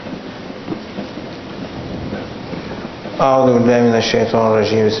أعوذ بالله من الشيطان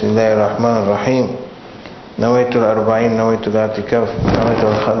الرجيم. بسم الله الرحمن الرحيم. نويت الأربعين، نويت الاعتكاف، نويت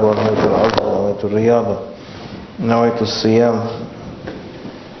الخلوة، نويت العزلة، نويت الرياضة، نويت الصيام،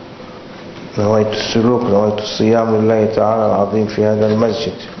 نويت السلوك، نويت الصيام لله تعالى العظيم في هذا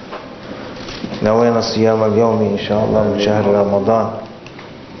المسجد. نوينا الصيام اليومي إن شاء الله من شهر رمضان.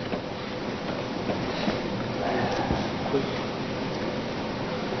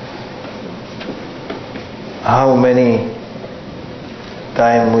 How many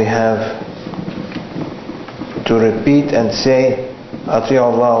time we have to repeat and say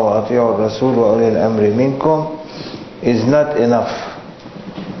أطيعوا الله وأطيعوا الرسول وأولي الأمر منكم is not enough.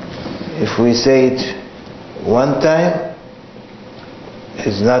 If we say it one time,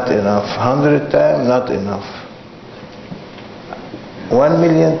 it's not enough. 100 times, not enough.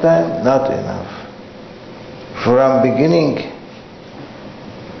 1,000,000 times, not enough. From beginning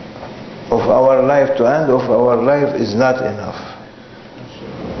of our life to end of our life is not enough.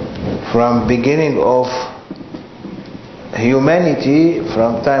 From beginning of humanity,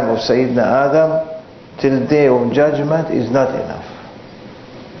 from time of Sayyidina Adam till day of judgment is not enough.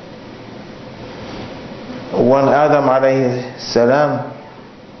 When Adam alayhi salam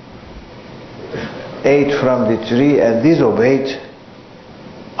ate from the tree and disobeyed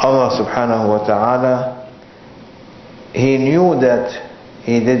Allah subhanahu wa ta'ala, he knew that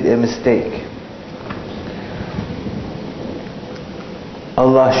he did a mistake.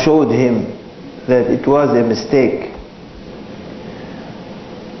 Allah showed him that it was a mistake.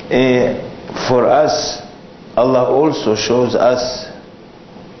 For us, Allah also shows us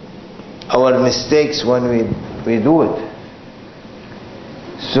our mistakes when we do it.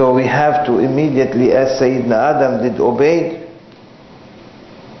 So we have to immediately, as Sayyidina Adam did obey,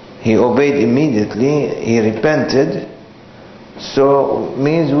 he obeyed immediately, he repented. So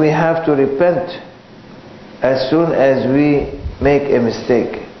means we have to repent as soon as we make a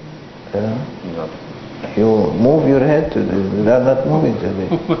mistake. You move your head today. You are not moving today.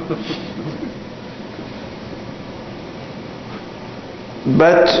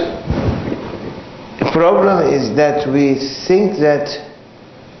 But the problem is that we think that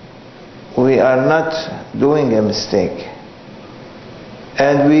we are not doing a mistake,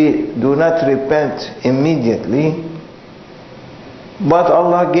 and we do not repent immediately. But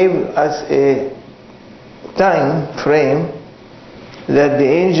Allah gave us a time frame that the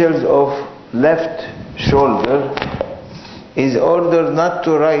angels of left shoulder is ordered not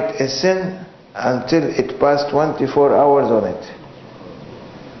to write a sin until it passed 24 hours on it,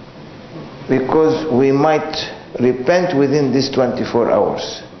 because we might repent within these 24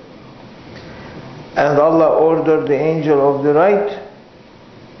 hours. And Allah ordered the angel of the right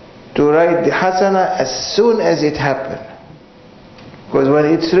to write the hasana as soon as it happened, because when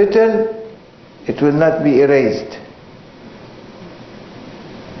it's written, it will not be erased.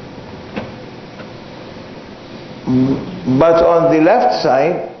 But on the left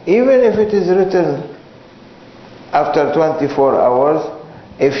side, even if it is written after 24 hours,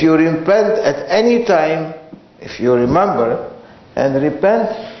 if you repent at any time, if you remember and repent,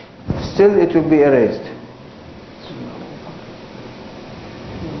 still it will be erased.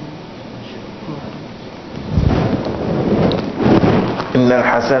 إن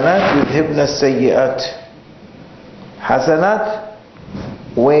الحسنات يذهبن السيئات. Hasanat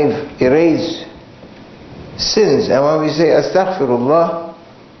wave, erase sins. And when we say astaghfirullah,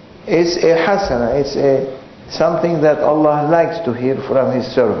 it's a hasana, it's something that Allah likes to hear from His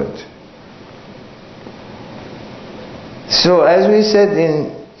servant. So as we said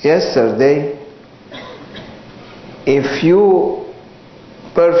yesterday, if you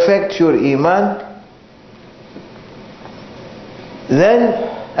perfect your iman, then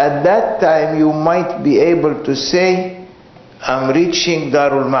at that time you might be able to say, I'm reaching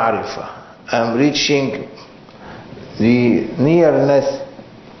Darul Ma'rifah, I'm reaching the nearness,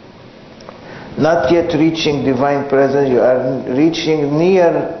 not yet reaching divine presence, you are reaching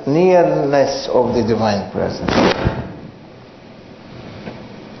nearness of the divine presence.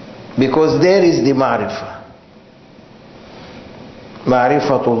 Because there is the Ma'rifah,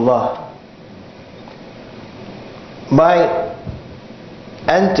 Ma'rifatullah. By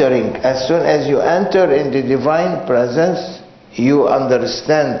entering, as soon as you enter in the divine presence, you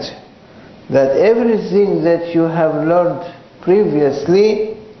understand that everything that you have learned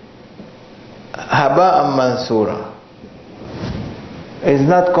previously, haba'an mansura, is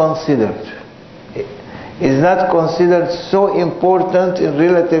not considered. Is not considered so important,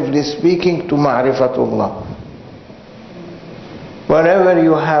 relatively speaking, to ma'rifatullah. Whenever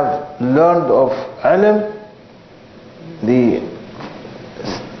you have learned of ilm, the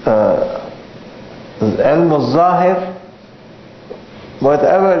ilm al-zahir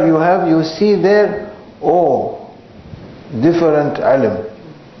whatever you have, you see there, oh, different ilm.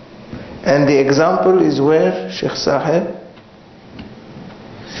 And the example is where Sheikh Sahib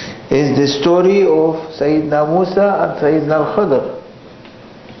is the story of Sayyidina Musa and Sayyidina Al-Khidr.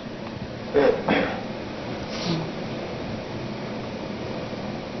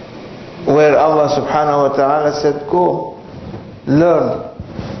 Where Allah subhanahu wa ta'ala said, go, learn.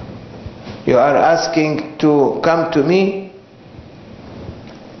 You are asking to come to me,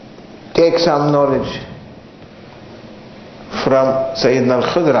 take some knowledge from Sayyidina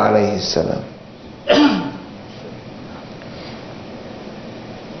Al-Khidr alayhi salam.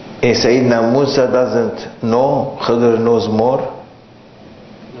 Sayyidina Musa doesn't know, Khidr knows more.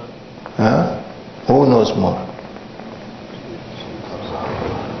 Huh? Who knows more?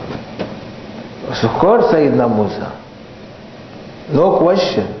 Of course Sayyidina Musa. No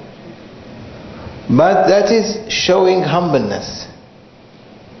question. But that is showing humbleness.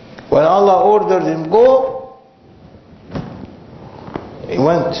 When Allah ordered him go, he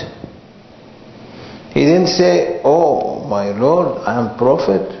went. He didn't say, oh my Lord, I am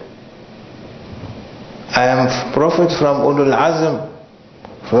prophet. I am prophet from Ulul Azm,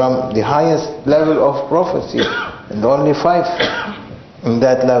 from the highest level of prophecy, and only 5 in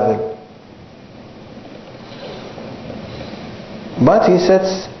that level. But he said,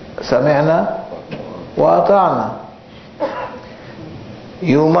 سمعنا وأطعنا.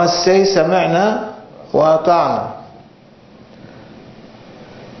 You must say سمعنا وأطعنا.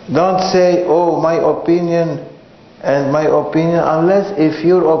 Don't say, oh, my opinion and my opinion, unless if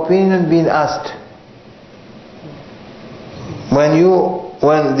your opinion been asked.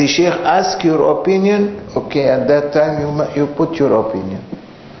 When the Sheikh asks your opinion, okay, at that time you put your opinion.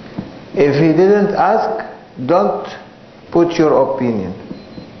 If he didn't ask, don't put your opinion.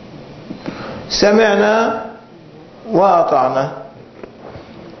 سمعنا وأطعنا.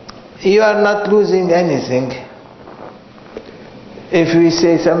 You are not losing anything if we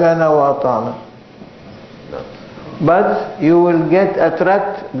say سمعنا وأطعنا. But you will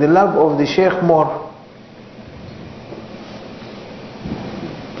attract the love of the Sheikh more.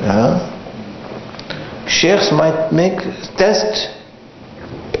 Sheikhs might make test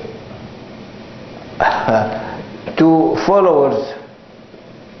to followers,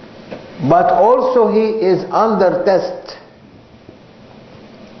 but also he is under test.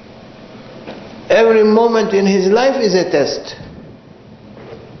 Every moment in his life is a test,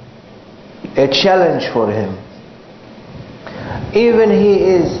 a challenge for him. Even he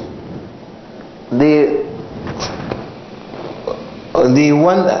is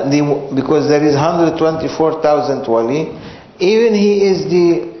because there is 124,000 wali, even he is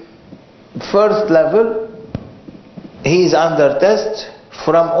the first level, he is under test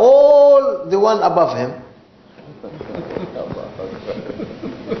from all the one above him.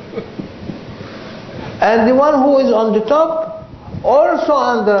 And the one who is on the top also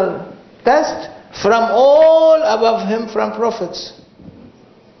under test from all above him, from prophets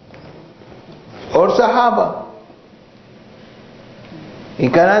or Sahaba. He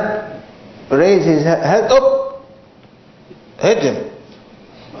cannot raise his head up, hit him.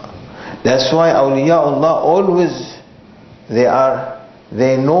 That's why awliyaullah always they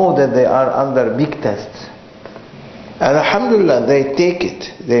know that they are under big tests. And alhamdulillah, they take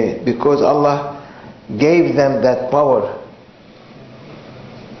it because Allah gave them that power.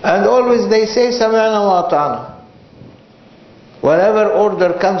 And always they say سمعنا وأطعنا. Whatever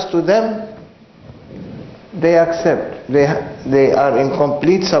order comes to them, they accept. They are in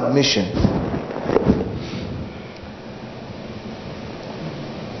complete submission.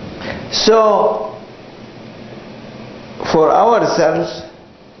 So, for ourselves,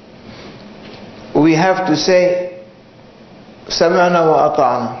 we have to say سمعنا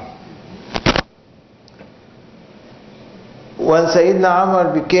وأطعنا. When Sayyidina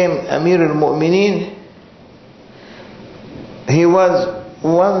Umar became Amir al-Mu'mineen, he was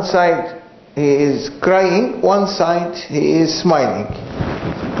one side he is crying, one side he is smiling.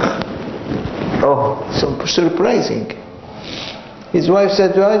 Oh, so surprising. His wife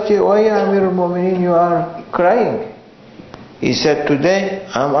said, why Amir al-Mu'mineen you are crying? He said, today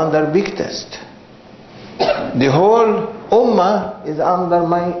I'm under big test. The whole ummah is on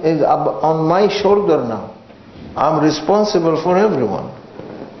my shoulder now. I'm responsible for everyone.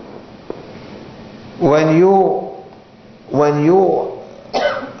 When you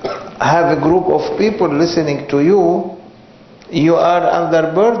have a group of people listening to you, you are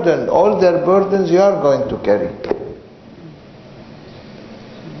under burden. All their burdens you are going to carry.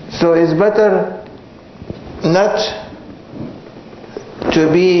 So it's better not to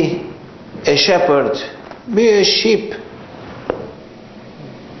be a shepherd, be a sheep.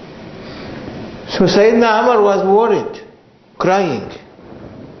 So Sayyidina Umar was worried, crying.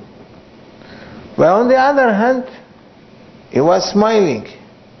 But on the other hand, he was smiling.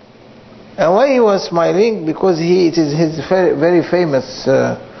 And why he was smiling? Because it is his very famous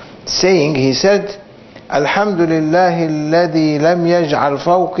saying. He said, Alhamdulillah alladhi lam yaj'al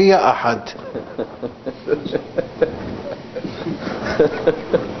fawqiya ahad.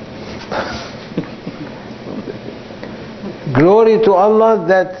 Glory to Allah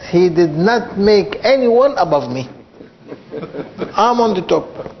that He did not make anyone above me. I'm on the top.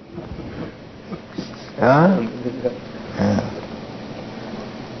 Huh? Yeah.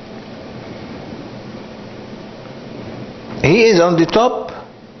 He is on the top,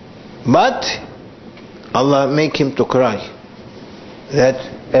 but Allah make him to cry.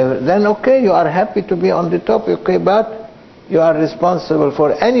 Then okay, you are happy to be on the top, okay, but you are responsible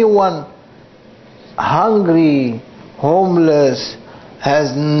for anyone hungry, homeless,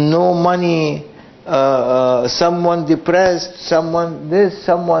 has no money, someone depressed, someone this,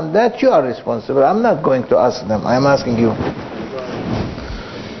 someone that. You are responsible. I'm not going to ask them. I'm asking you.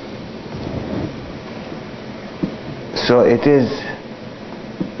 So it is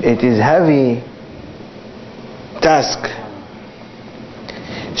heavy task.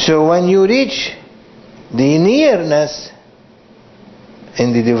 So when you reach the nearness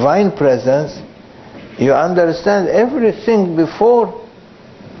in the divine presence, you understand everything before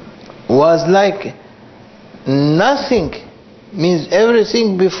was like nothing. Means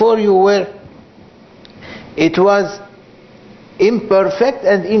everything before you were, it was imperfect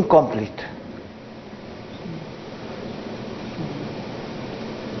and incomplete.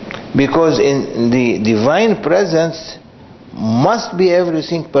 Because in the divine presence must be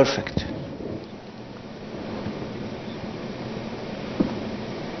everything perfect.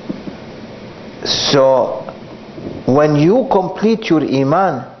 So when you complete your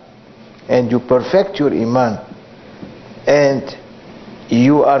iman and you perfect your iman and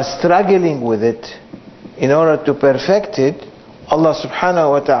you are struggling with it in order to perfect it, Allah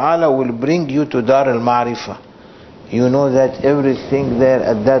subhanahu wa ta'ala will bring you to Dar al-Ma'rifah. You know that everything there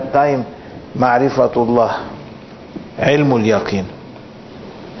at that time, Ma'rifatullah, Ilmul Yaqeen,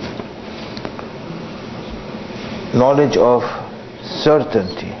 knowledge of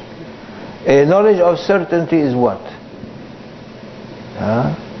certainty. A knowledge of certainty is what?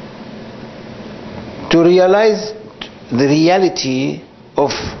 To realize the reality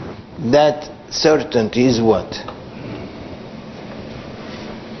of that certainty is what?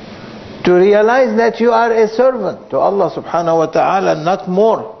 To realize that you are a servant to Allah subhanahu wa ta'ala, not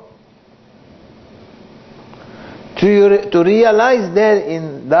more. To realize there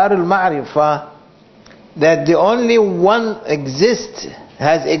in Dar al-Ma'rifah that the only one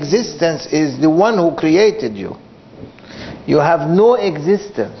has existence is the one who created you. You have no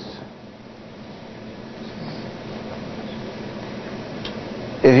existence.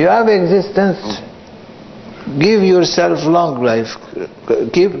 If you have existence, give yourself long life.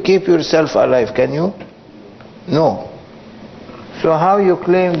 Keep yourself alive. Can you? No. So how you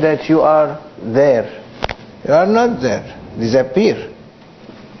claim that you are there? You are not there. Disappear.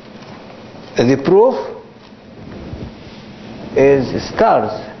 The proof is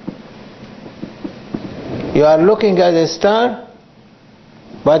stars. You are looking at a star,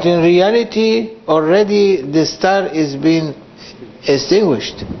 but in reality already the star is being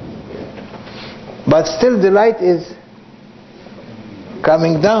extinguished. But still the light is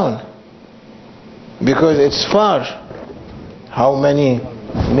coming down because it's far. How many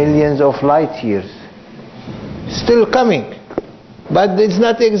millions of light years? Still coming, but it's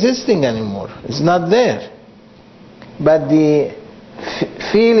not existing anymore. It's not there. But the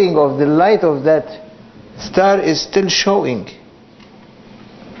feeling of the light of that star is still showing.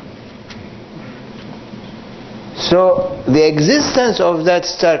 So the existence of that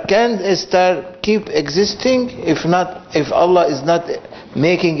star, can a star keep existing if Allah is not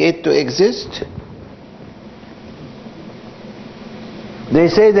making it to exist? They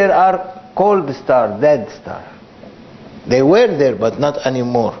say there are cold stars, dead stars. They were there but not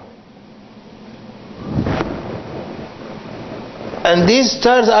anymore. And these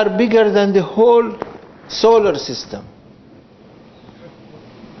stars are bigger than the whole solar system.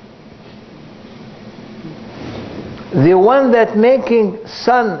 The one that making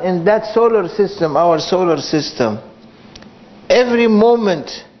sun in that solar system, our solar system, every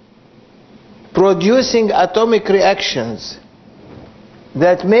moment producing atomic reactions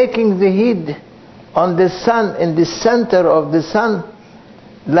that making the heat on the sun, in the center of the sun,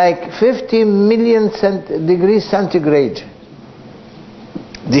 like 50 million degrees centigrade.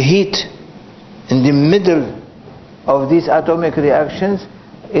 The heat in the middle of these atomic reactions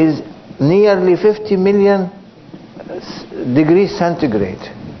is nearly 50 million degrees centigrade,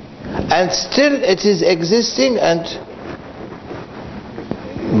 and still it is existing and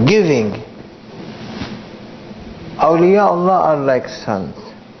giving. Awliya Allah are like suns.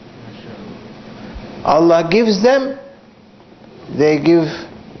 Allah gives them, they give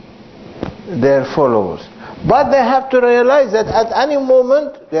their followers. But they have to realize that at any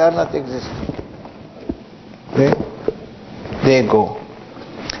moment they are not existing. They go.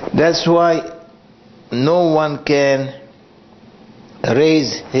 That's why no one can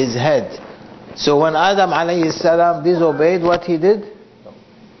raise his head. So when Adam alayhi salam disobeyed, what he did?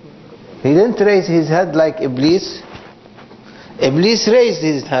 He didn't raise his head like Iblis. Iblis raised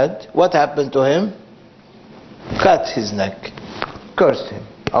his head. What happened to him? Cut his neck. Cursed him.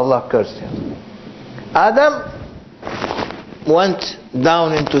 Allah cursed him. Adam went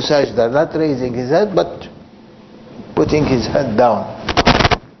down into sajda, not raising his head, but putting his head down.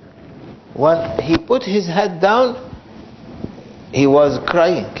 When he put his head down, he was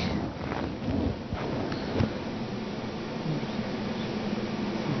crying.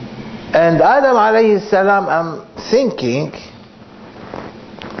 And Adam alayhi salam, I'm thinking,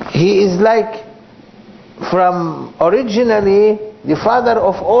 he is like from originally the father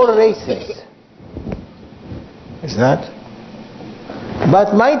of all races. Is that?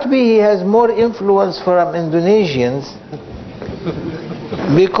 But might be he has more influence from Indonesians,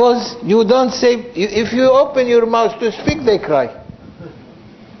 because you don't say, if you open your mouth to speak, they cry.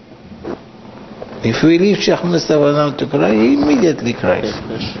 If we leave Sheikh Mustafa now to cry, he immediately cries.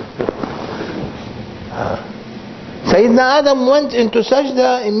 Sayyidina Adam went into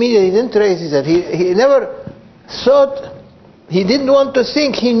sajda immediately. He didn't raise his head. He never thought, he didn't want to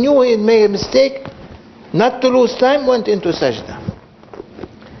think, he knew he had made a mistake. Not to lose time, went into sajda.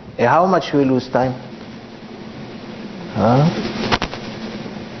 How much we lose time?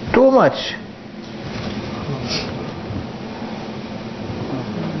 Too much.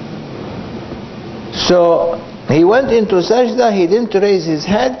 So he went into sajda, he didn't raise his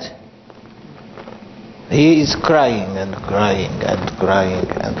head. He is crying and crying and crying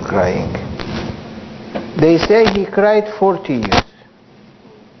and crying. They say he cried 40 years.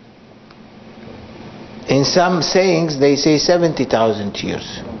 In some sayings they say 70,000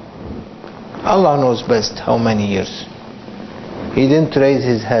 years. Allah knows best how many years. He didn't raise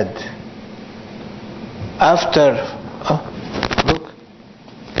his head. After, look,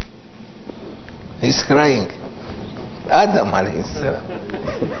 he's crying. Adam alayhi salam.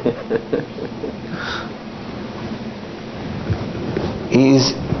 He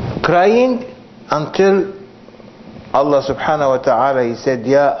is crying until Allah subhanahu wa ta'ala, he said,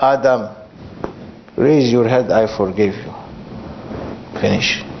 Ya Adam, raise your head, I forgive you.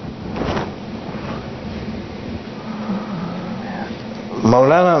 Finish.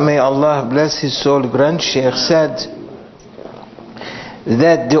 Maulana, may Allah bless his soul, Grand Sheikh, said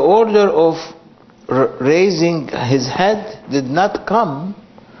that the order of raising his head did not come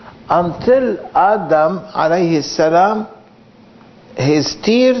until Adam alayhi salam, his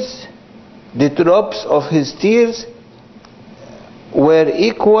tears, the drops of his tears were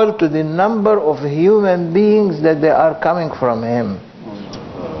equal to the number of human beings that they are coming from him.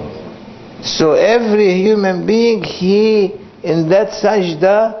 So every human being, he, in that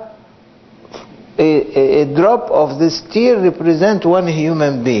sajda, a drop of this tear represents one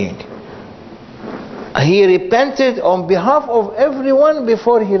human being. He repented on behalf of everyone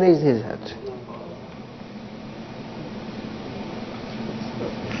before he raised his head.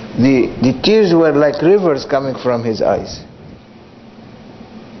 The tears were like rivers coming from his eyes.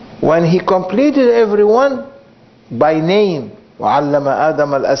 When he completed everyone by name, وَعَلَّمَ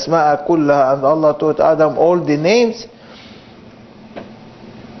آدَمَ الْأَسْمَاءَ كُلَّهَا, and Allah taught Adam all the names.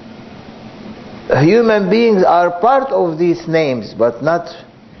 Human beings are part of these names, but not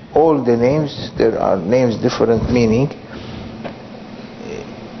all the names. There are names different meaning.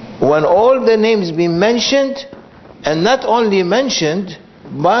 When all the names be mentioned, and not only mentioned,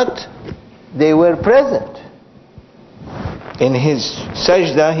 but they were present. In his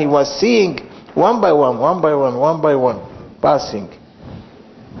sajda, he was seeing one by one, one by one, one by one, passing,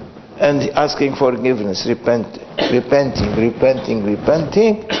 and asking forgiveness, repenting.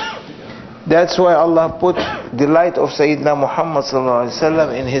 That's why Allah put the light of Sayyidina Muhammad sallallahu alaihi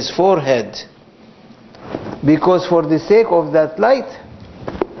wasallam in his forehead, because for the sake of that light,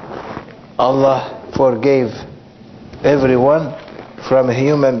 Allah forgave everyone from a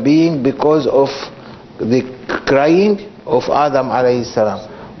human being because of the crying of Adam alayhi salam.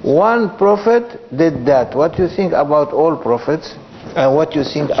 One prophet did that. What do you think about all prophets? And what do you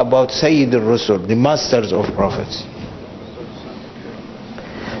think about Sayyid al-Rusul, the masters of prophets?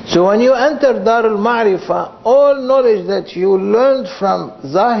 So when you enter Dar al-Ma'rifah, all knowledge that you learned from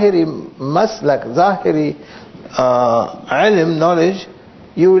Zahiri Maslak, Zahiri Ilm knowledge,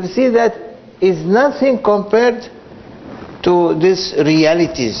 you will see that is nothing compared to these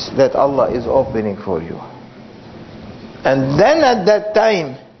realities that Allah is opening for you. And then at that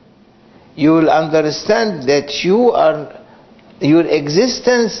time, you will understand that your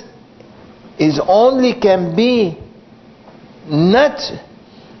existence is only can be not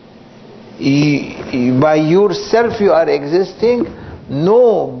by yourself you are existing,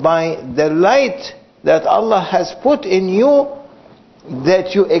 no, by the light that Allah has put in you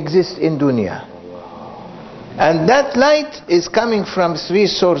that you exist in dunya. And that light is coming from three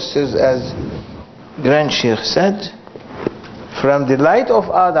sources, as Grand Sheikh said: from the light of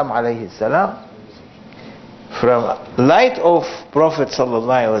Adam alayhi salam, from light of Prophet sallallahu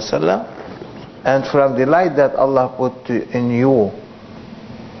alaihi wasallam, and from the light that Allah put in you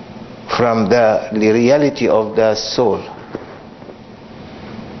from the reality of the soul.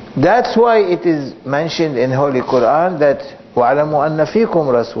 That's why it is mentioned in Holy Quran that وَعْلَمُوا أَنَّ فِيكُمْ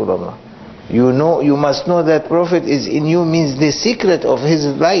رَسُولَ اللَّهِ. You must know that Prophet is in you, means the secret of his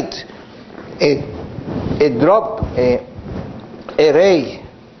light. A drop, a ray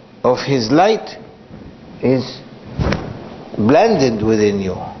of his light is blended within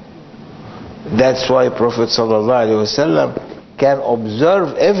you. That's why Prophet ﷺ can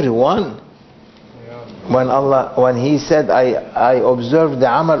observe everyone. When he said, I observe the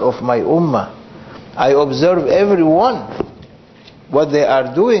amal of my ummah, I observe everyone, what they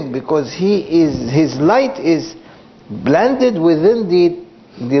are doing, because his light is blended within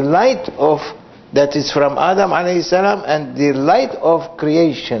the light of that is from Adam alayhi salam and the light of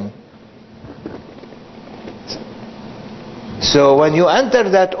creation. So when you enter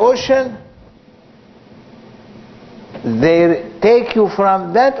that ocean, they take you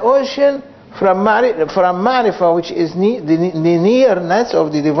from that ocean, from Ma'rifah, which is the nearness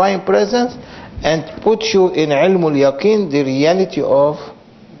of the Divine Presence, and put you in Ilmul Yaqeen, the reality of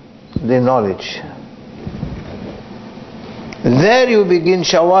the knowledge. There you begin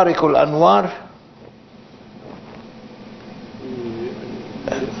Shawarikul Anwar,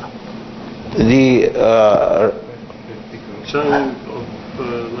 the shining of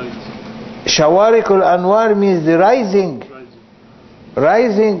light. Shawarikul Anwar means the rising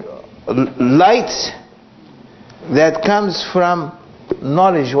light that comes from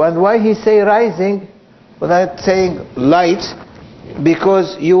knowledge. And why he say rising without saying light?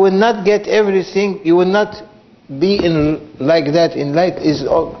 Because you will not get everything, you will not be in like that in light. Is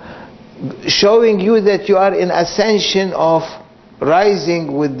showing you that you are in ascension of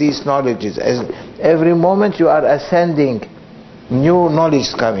rising with these knowledges. As every moment you are ascending, new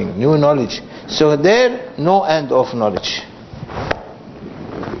knowledge coming, new knowledge. So there, no end of knowledge.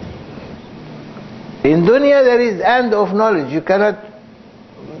 In dunya there is end of knowledge. You cannot,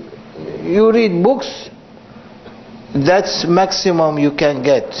 you read books, that's maximum you can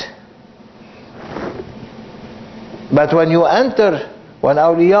get. But when you enter, when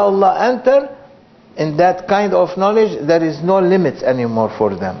awliyaullah enter in that kind of knowledge, there is no limits anymore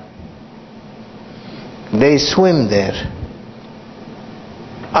for them. They swim there.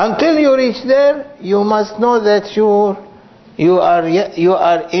 Until you reach there, you must know that you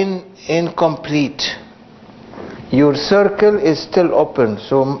are incomplete. Your circle is still open,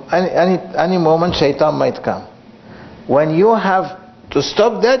 so any moment shaitan might come. When you have to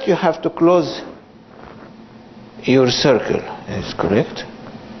stop that, you have to close your circle. Is correct?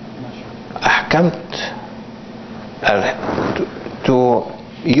 أحكمت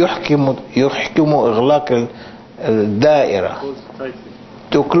يحكم إغلاق الدائرة.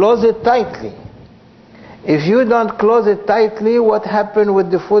 To close it tightly. If you don't close it tightly, what happened with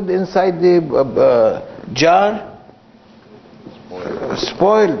the food inside the jar?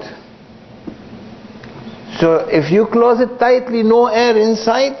 Spoiled. So if you close it tightly, no air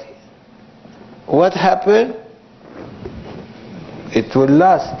inside, what happened? It will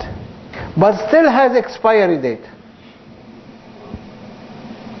last, but still has expiry date,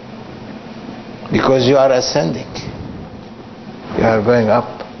 because you are ascending, you are going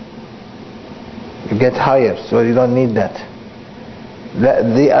up, you get higher, so you don't need that.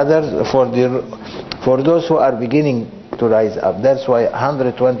 The others, for those who are beginning to rise up, that's why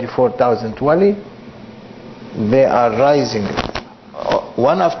 124,000 wali, they are rising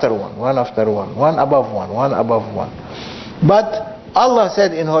one after one, one after one, one above one, one above one. But Allah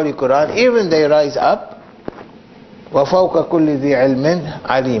said in Holy Quran, even they rise up, وَفَوْقَ كُلِّ ذِي عِلْمٍ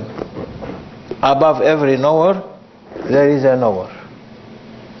عَلِيمٍ. Above every knower, there is a knower.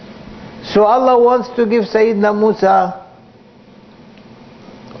 So Allah wants to give Sayyidina Musa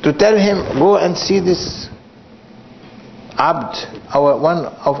to to tell him, go and see this Abd, one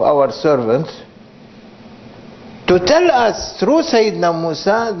of our servants, to tell us through Sayyidina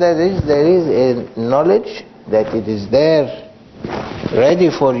Musa that there is a knowledge, that it is there, ready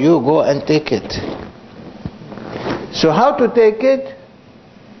for you, go and take it. So how to take it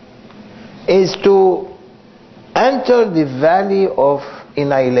is to enter the valley of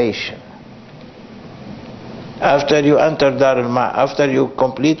annihilation. After you enter after you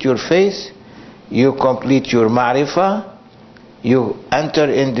complete your faith, you complete your ma'rifah, you enter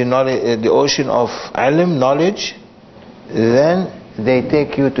in the ocean of ilm, knowledge, then they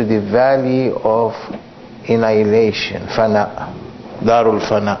take you to the valley of annihilation, fana, darul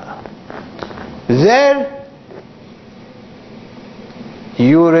fana. There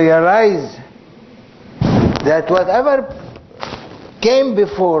you realize that whatever came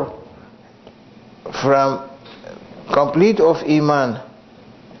before, from complete of iman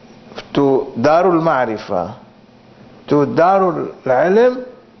to darul ma'rifah to darul ilm,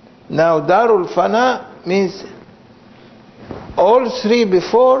 now darul fana means all three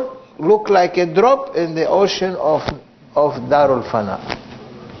before look like a drop in the ocean of darul fana,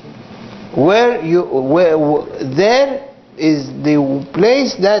 where there is the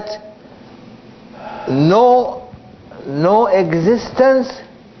place that no existence,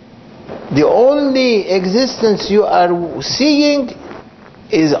 the only existence you are seeing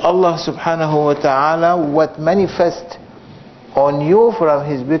is Allah subhanahu wa ta'ala, what manifests on you from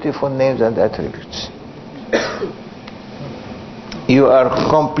His beautiful names and attributes. You are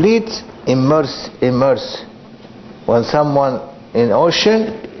complete immersed. When someone in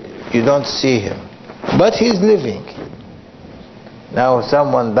ocean, you don't see him, but he's living. Now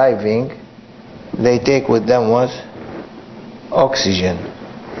someone diving, they take with them what? Oxygen.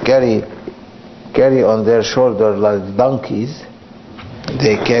 Carry on their shoulder like donkeys.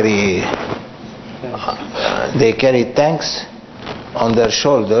 They carry tanks on their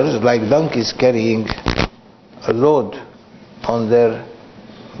shoulders like donkeys carrying a load on their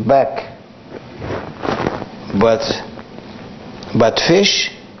back. But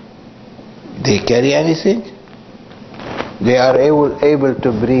fish, they carry anything? They are able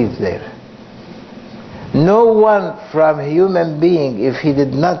to breathe there. No one from human being, if he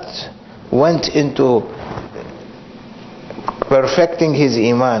did not went into perfecting his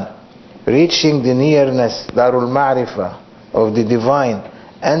iman, reaching the nearness, darul ma'rifah, of the divine,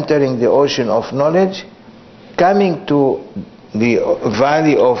 entering the ocean of knowledge, coming to the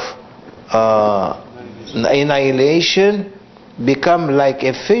valley of annihilation, become like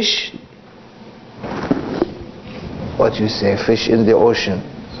a fish. What you say, fish in the ocean,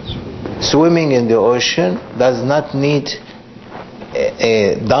 swimming in the ocean, does not need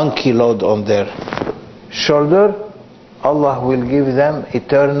a donkey load on their shoulder. Allah will give them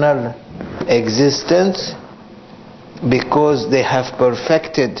eternal existence because they have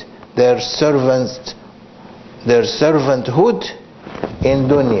perfected their servanthood in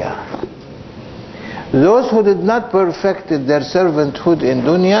dunya. Those who did not perfect their servanthood in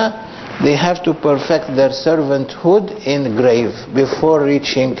dunya, they have to perfect their servanthood in grave before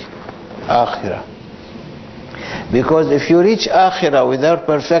reaching akhirah. Because if you reach akhirah without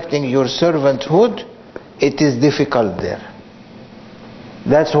perfecting your servanthood, it is difficult there.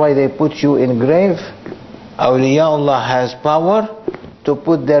 That's why they put you in grave. Awliyaullah has power to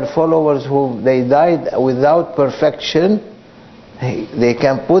put their followers who they died without perfection, they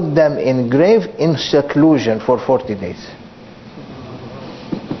can put them in grave in seclusion for 40 days.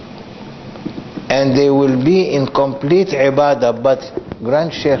 And they will be in complete ibadah. But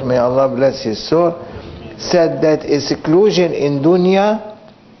Grand Sheikh, may Allah bless his soul, said that a seclusion in dunya,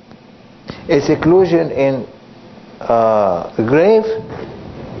 a seclusion in grave,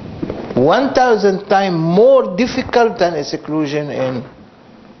 1,000 times more difficult than a seclusion in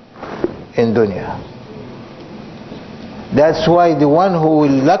dunya. That's why the one who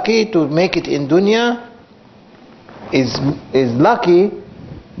will lucky to make it in dunya is lucky,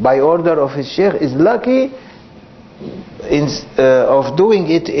 by order of his sheikh, is lucky of doing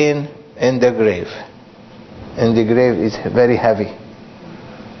it in the grave. And the grave is very heavy,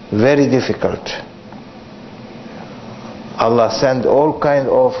 very difficult. Allah sent all kind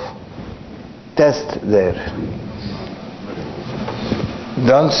of tests there.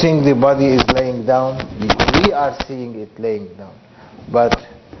 Don't think the body is laying down. We are seeing it laying down, but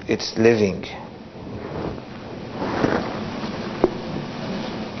it's living.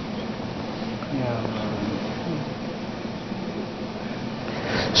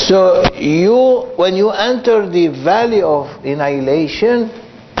 So when you enter the valley of annihilation,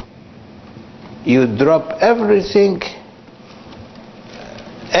 you drop everything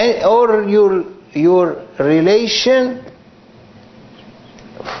or your relation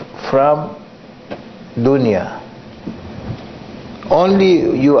from dunya.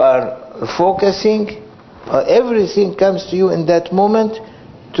 Only you are focusing, everything comes to you in that moment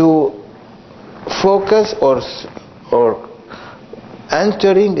to focus or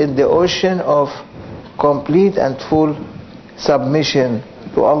entering in the ocean of complete and full submission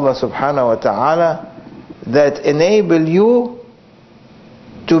to Allah subhanahu wa ta'ala, that enable you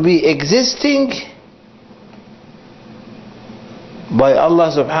to be existing by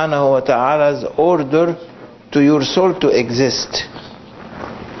Allah subhanahu wa ta'ala's order to your soul to exist.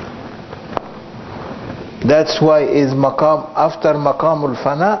 That's why is maqam, after maqamul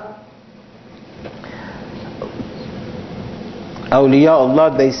fana, awliya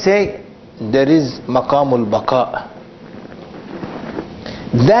Allah, they say there is maqamul baqa.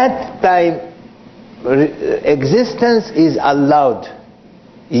 That time existence is allowed.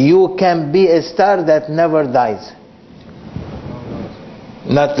 You can be a star that never dies.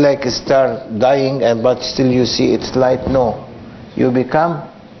 Not like a star dying and but still you see its light. No, you become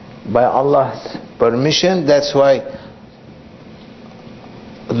by Allah's permission. That's why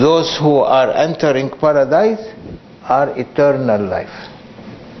those who are entering paradise are eternal life.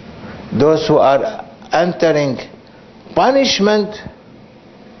 Those who are entering punishment,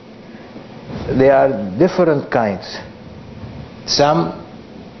 they are different kinds. Some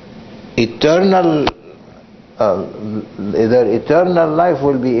eternal, their eternal life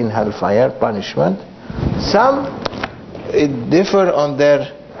will be in hellfire punishment. Some it differ on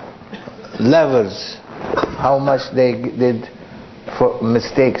their levels, how much they did for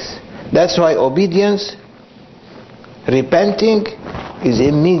mistakes. That's why obedience, repenting, is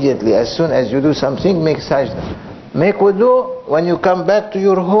immediately. As soon as you do something, make sajda. Make wudu when you come back to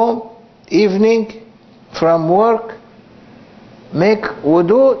your home, evening from work. Make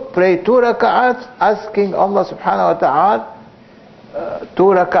wudu, pray 2 rak'at, asking Allah subhanahu wa ta'ala 2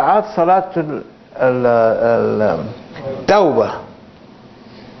 rak'at salatul tawbah,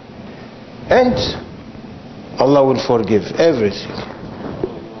 and Allah will forgive everything.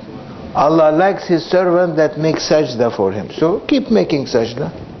 Allah likes His servant that makes sajda for Him, so keep making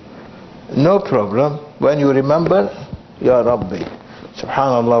sajda, no problem. When you remember, Ya Rabbi,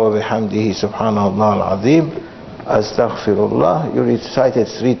 Subhanallah wa bihamdihi, Subhanallah al-Azim, Astaghfirullah, you recite it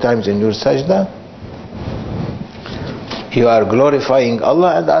 3 times in your sajda. You are glorifying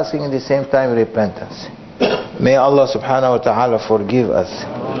Allah and asking at the same time repentance. May Allah subhanahu wa ta'ala forgive us.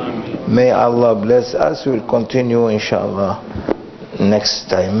 May Allah bless us. We'll continue inshallah next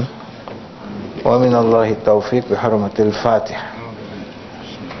time. ومن الله التوفيق بحرمة الفاتحة.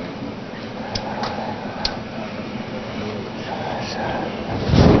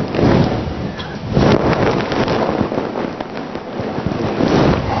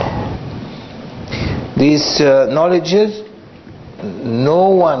 These knowledges, no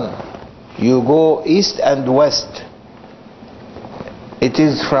one, you go east and west. It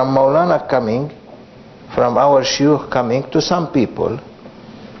is from Maulana coming, from our Shuyukh coming to some people,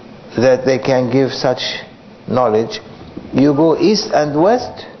 that they can give such knowledge. You go east and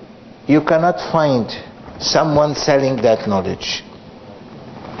west, you cannot find someone selling that knowledge.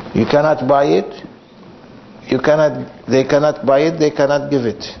 You cannot buy it, they cannot buy it, they cannot give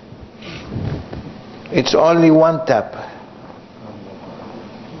it. It's only one tap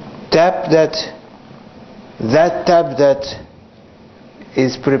that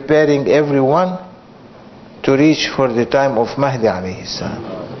is preparing everyone to reach for the time of Mahdi alayhi salam.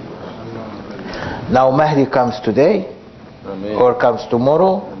 Now Mahdi comes today, or comes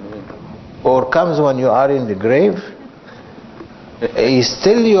tomorrow, or comes when you are in the grave.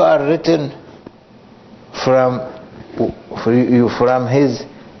 Still you are written from his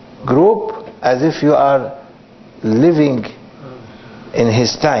group, as if you are living in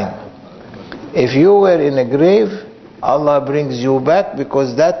his time. If you were in a grave, Allah brings you back,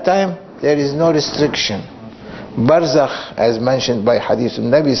 because that time there is no restriction. Barzakh, as mentioned by Hadith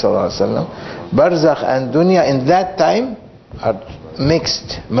al-Nabi sallallahu alaihi wasallam, Barzakh and Dunya in that time are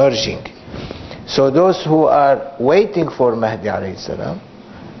mixed, merging. So those who are waiting for Mahdi alayhi salam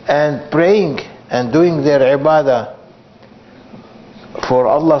and praying and doing their ibadah for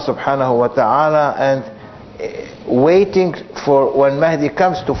Allah subhanahu wa ta'ala and waiting for when Mahdi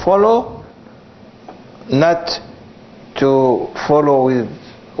comes to follow, not to follow with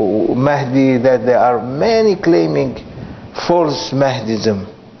Mahdi, that there are many claiming false Mahdism.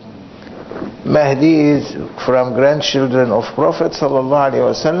 Mahdi is from grandchildren of Prophet sallallahu alaihi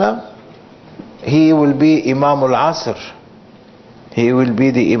wasallam. He will be Imam al-Asr. He will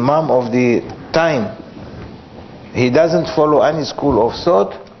be the Imam of the time. He doesn't follow any school of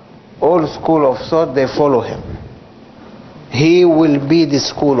thought. All school of thought, they follow him. He will be the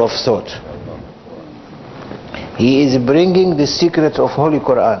school of thought. He is bringing the secrets of Holy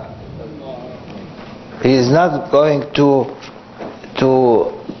Quran. He is not going to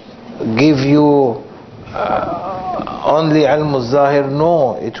give you only ilm al-zahir.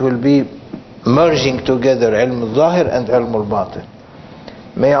 No, it will be merging together ilm al-zahir and ilm al-batin.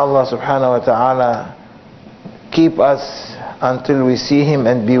 May Allah subhanahu wa ta'ala keep us until we see him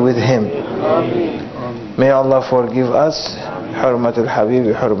and be with him. May Allah forgive us. Hurmat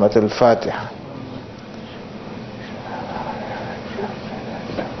al-Habib, Hurmat al-Fatiha.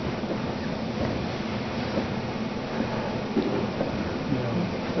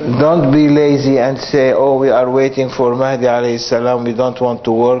 Don't be lazy and say, oh, we are waiting for Mahdi alayhi salam, we don't want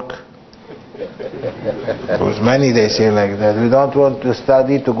to work. Because many they say like that. We don't want to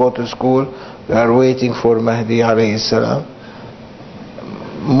study, to go to school, we are waiting for Mahdi alayhi salam.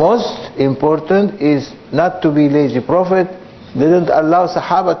 Most important is not to be lazy. Prophet didn't allow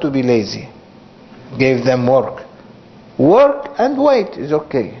Sahaba to be lazy. Gave them work. Work and wait is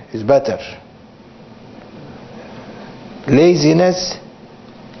okay, is better. Laziness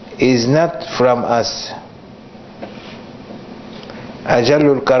is not from us.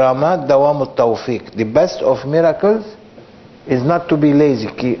 Ajalul karamat dawamut tawfiq. The best of miracles is not to be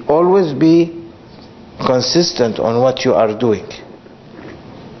lazy. Always be consistent on what you are doing.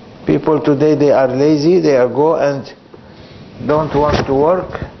 People today, they are lazy, they go and don't want to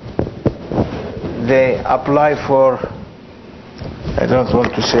work. They apply for, I don't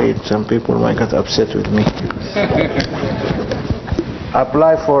want to say it, some people might get upset with me.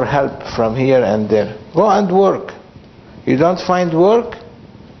 Apply for help from here and there. Go and work. You don't find work?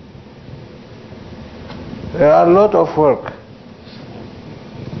 There are a lot of work.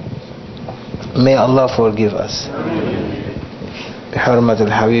 May Allah forgive us. بحرمة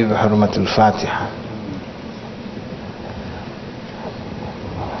الحبيب بحرمة الفاتحة.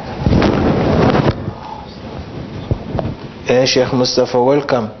 Sheikh Mustafa,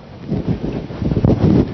 welcome.